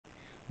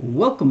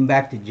Welcome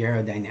back to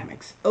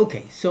Dynamics.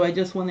 Okay, so I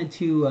just wanted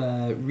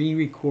to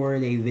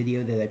re-record a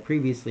video that I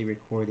previously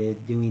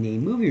recorded doing a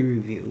movie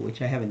review,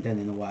 which I haven't done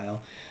in a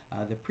while.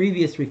 The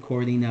previous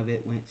recording of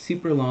it went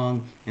super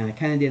long, and I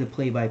kind of did a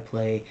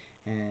play-by-play,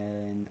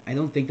 and I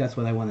don't think that's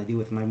what I want to do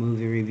with my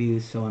movie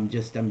reviews, so I'm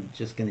just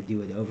gonna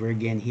do it over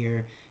again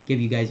here, give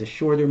you guys a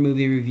shorter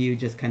movie review,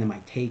 just kind of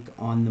my take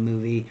on the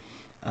movie.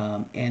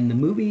 And the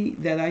movie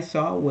that I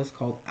saw was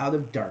called Out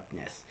of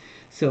Darkness.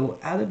 So,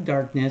 Out of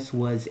Darkness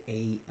was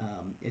a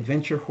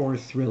adventure horror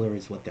thriller,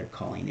 is what they're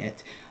calling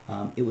it.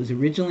 It was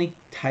originally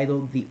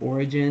titled The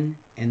Origin,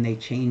 and they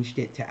changed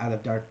it to Out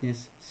of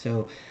Darkness.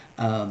 So,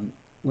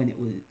 when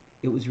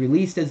it was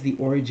released as The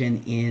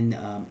Origin in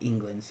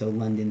England, so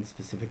London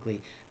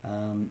specifically.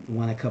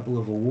 Won a couple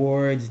of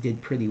awards,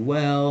 did pretty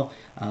well.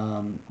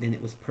 Then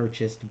it was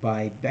purchased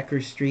by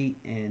Becker Street,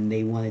 and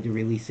they wanted to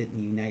release it in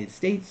the United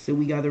States, so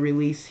we got a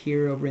release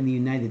here over in the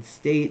United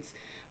States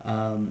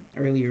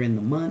earlier in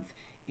the month,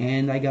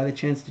 and I got a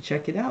chance to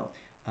check it out.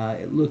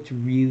 It looked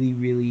really,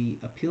 really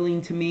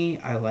appealing to me.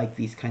 I like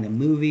these kind of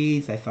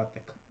movies. I thought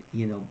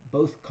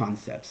both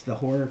concepts, the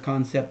horror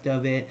concept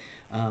of it,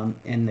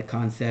 and the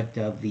concept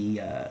of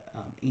the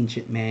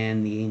ancient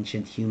man, the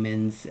ancient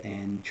humans,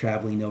 and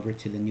traveling over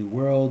to the new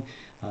world.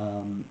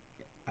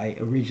 I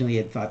originally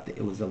had thought that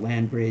it was a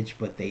land bridge,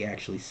 but they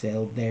actually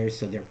sailed there,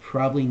 so they're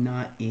probably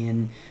not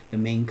in the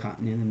main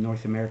continent of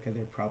North America.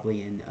 They're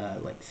probably in,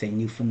 like, say,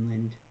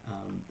 Newfoundland,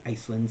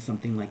 Iceland,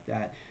 something like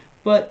that.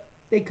 But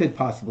they could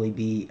possibly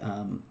be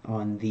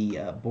on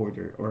the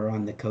border or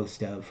on the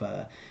coast of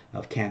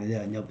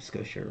Canada, Nova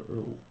Scotia,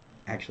 or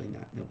actually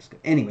not Nova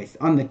Scotia. Anyways,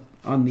 on the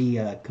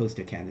coast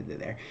of Canada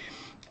there.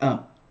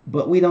 Um,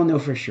 but we don't know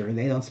for sure.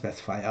 They don't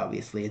specify.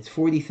 Obviously, it's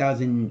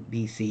 40,000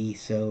 BC,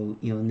 so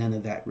none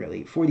of that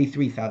really.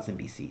 43,000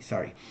 BC.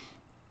 Sorry.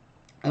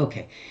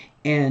 Okay.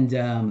 And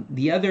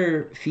the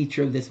other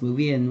feature of this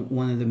movie, and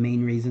one of the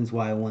main reasons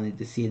why I wanted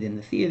to see it in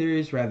the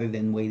theaters rather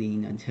than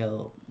waiting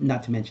until,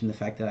 not to mention the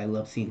fact that I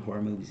love seeing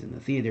horror movies in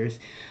the theaters,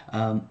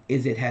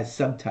 is it has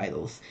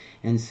subtitles.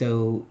 And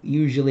so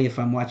usually if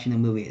I'm watching a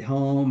movie at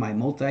home, I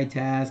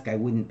multitask, I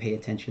wouldn't pay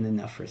attention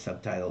enough for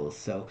subtitles.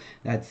 So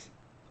that's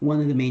one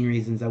of the main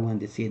reasons I wanted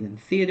to see it in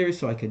the theater,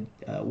 so I could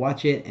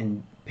watch it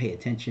and pay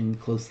attention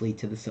closely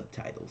to the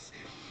subtitles.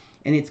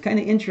 And it's kind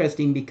of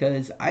interesting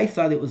because I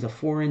thought it was a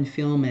foreign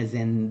film, as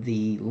in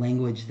the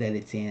language that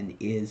it's in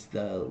is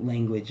the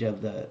language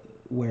of the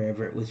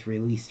wherever it was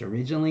released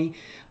originally.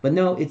 But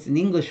no, it's an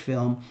English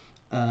film.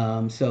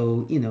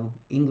 So,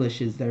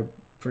 English is their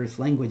first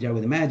language, I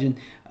would imagine.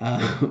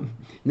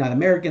 Not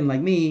American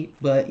like me,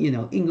 but,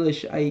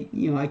 English, I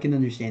can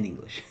understand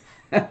English.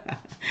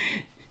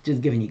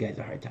 Just giving you guys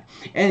a hard time.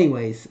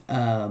 Anyways,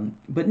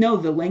 but no,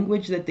 the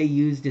language that they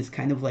used is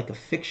kind of like a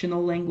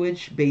fictional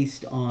language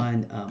based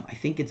on, I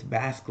think it's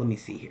Basque. Let me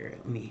see here.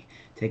 Let me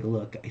take a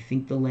look. I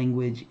think the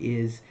language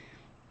it's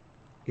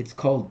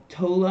called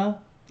Tola.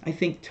 I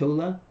think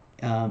Tola.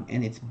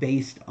 And it's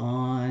based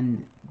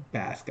on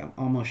Basque. I'm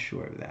almost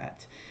sure of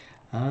that.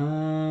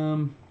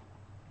 Um,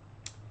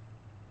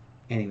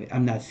 anyway,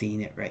 I'm not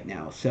seeing it right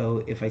now.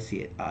 So if I see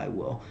it, I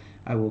will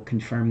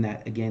confirm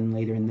that again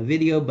later in the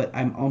video, but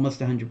I'm almost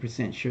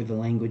 100% sure the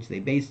language they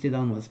based it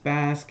on was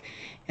Basque.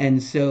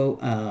 And so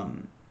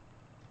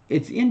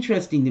it's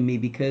interesting to me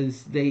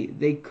because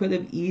they could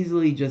have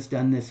easily just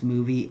done this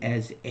movie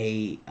as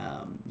a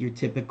your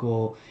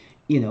typical,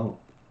 you know,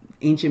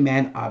 ancient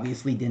man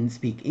obviously didn't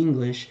speak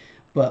English,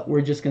 but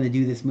we're just going to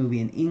do this movie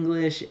in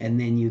English, and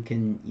then you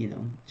can,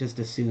 just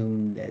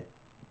assume that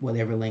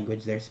whatever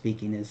language they're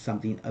speaking is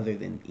something other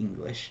than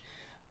English.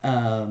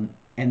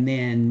 And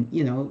then,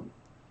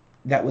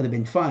 that would have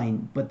been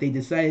fine, but they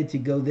decided to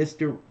go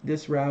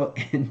this route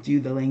and do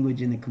the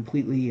language in a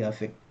completely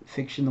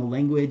fictional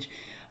language,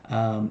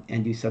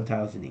 and do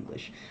subtitles in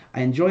English.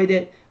 I enjoyed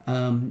it,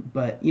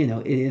 but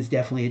it is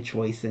definitely a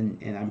choice,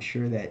 and I'm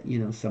sure that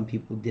some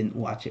people didn't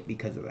watch it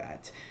because of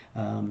that.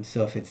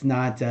 So if it's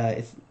not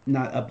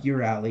up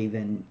your alley,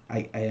 then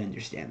I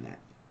understand that.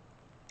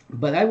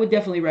 But I would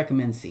definitely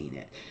recommend seeing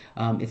it.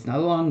 It's not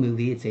a long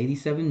movie; it's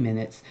 87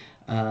 minutes.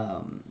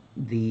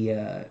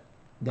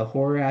 The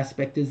horror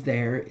aspect is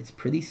there. It's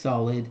pretty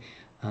solid.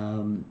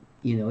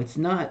 It's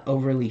not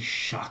overly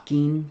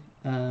shocking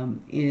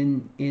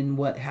in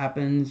what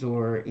happens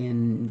or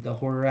in the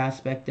horror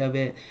aspect of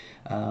it,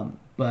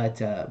 but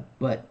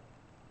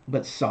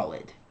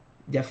solid.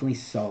 Definitely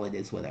solid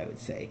is what I would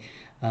say.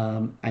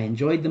 I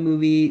enjoyed the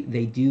movie.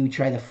 They do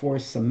try to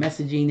force some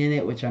messaging in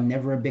it, which I'm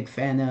never a big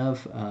fan of.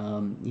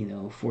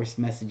 Forced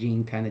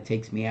messaging kind of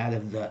takes me out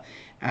of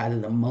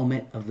the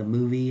moment of the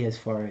movie. As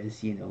far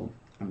as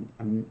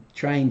I'm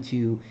trying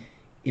to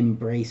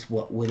embrace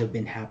what would have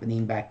been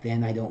happening back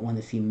then. I don't want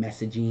to see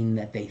messaging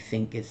that they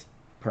think is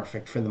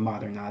perfect for the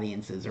modern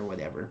audiences or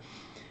whatever.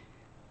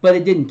 but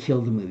it didn't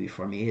kill the movie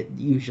for me. It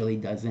usually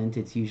doesn't.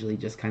 It's usually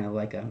just kind of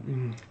like a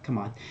come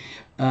on.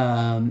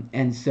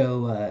 And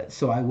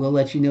so I will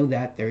let you know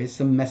that there is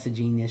some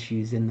messaging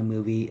issues in the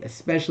movie,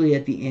 especially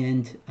at the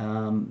end.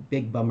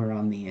 Big bummer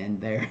on the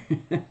end there.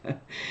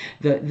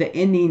 The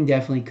ending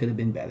definitely could have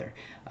been better.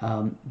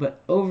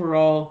 But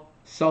overall,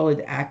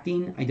 solid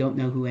acting. I don't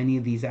know who any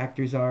of these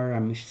actors are.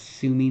 I'm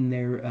assuming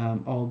they're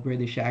all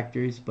British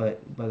actors,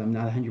 but I'm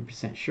not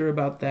 100% sure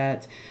about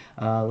that.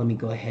 Let me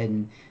go ahead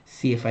and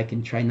see if I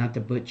can try not to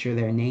butcher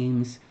their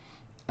names.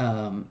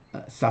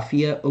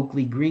 Safia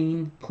Oakley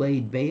Green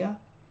played Bea.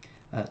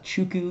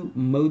 Chuku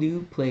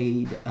Modu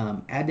played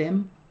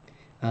Adam.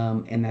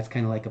 And that's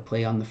kind of like a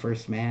play on the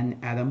first man,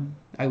 Adam,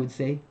 I would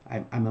say.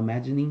 I'm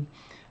imagining.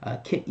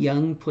 Kit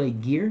Young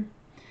played Gear.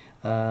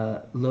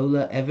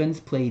 Lola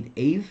Evans played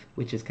Eve,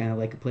 which is kind of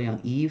like a play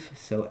on Eve.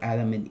 So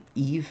Adam and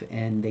Eve,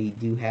 and they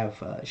do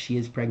have, she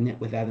is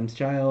pregnant with Adam's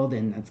child,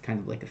 and that's kind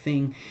of like a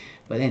thing.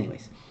 But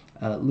anyways,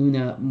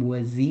 Luna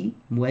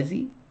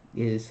Mwezi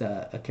is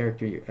a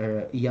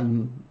character,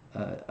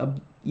 a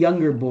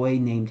younger boy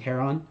named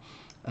Heron,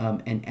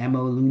 and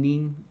Amo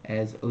Lunin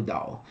as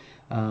Odal.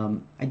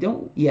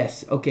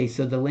 Yes, okay,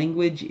 so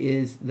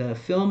the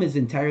film is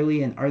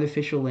entirely an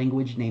artificial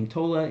language named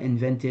Tola,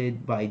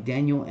 invented by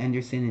Daniel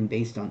Anderson and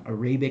based on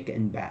Arabic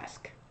and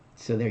Basque.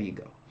 So there you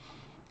go.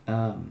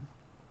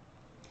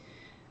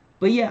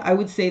 But yeah, I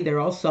would say they're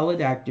all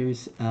solid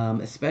actors,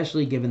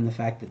 especially given the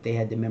fact that they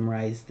had to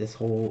memorize this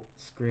whole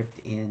script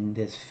in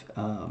this,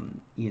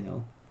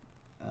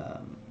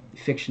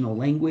 fictional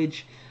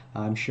language.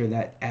 I'm sure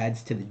that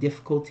adds to the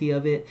difficulty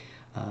of it.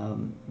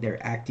 Their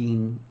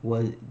acting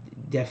was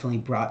definitely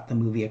brought the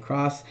movie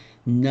across.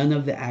 None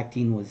of the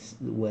acting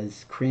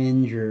was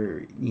cringe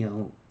or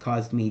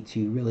caused me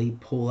to really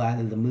pull out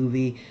of the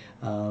movie.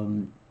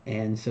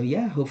 And so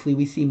yeah, hopefully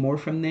we see more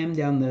from them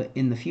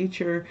in the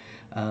future.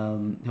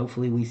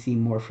 Hopefully we see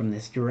more from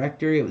this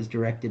director. It was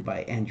directed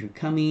by Andrew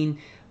Cumming.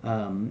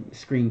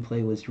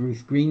 Screenplay was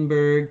Ruth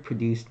Greenberg.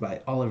 Produced by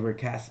Oliver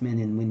Castman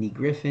and Wendy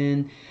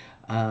Griffin.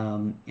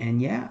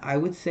 And yeah, I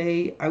would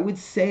say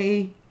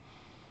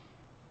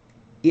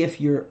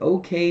if you're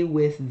okay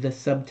with the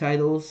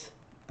subtitles,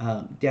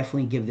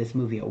 definitely give this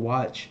movie a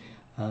watch.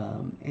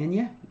 And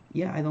yeah,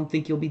 I don't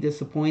think you'll be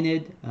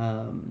disappointed.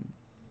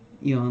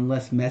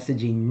 Unless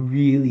messaging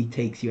really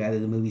takes you out of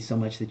the movie so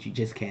much that you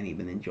just can't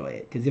even enjoy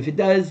it. Because if it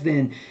does,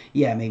 then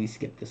yeah, maybe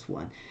skip this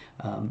one.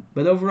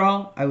 But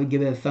overall, I would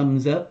give it a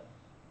thumbs up.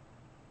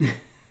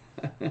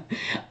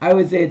 I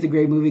would say it's a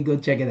great movie. Go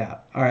check it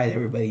out. All right,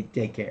 everybody,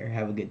 take care.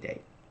 Have a good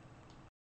day.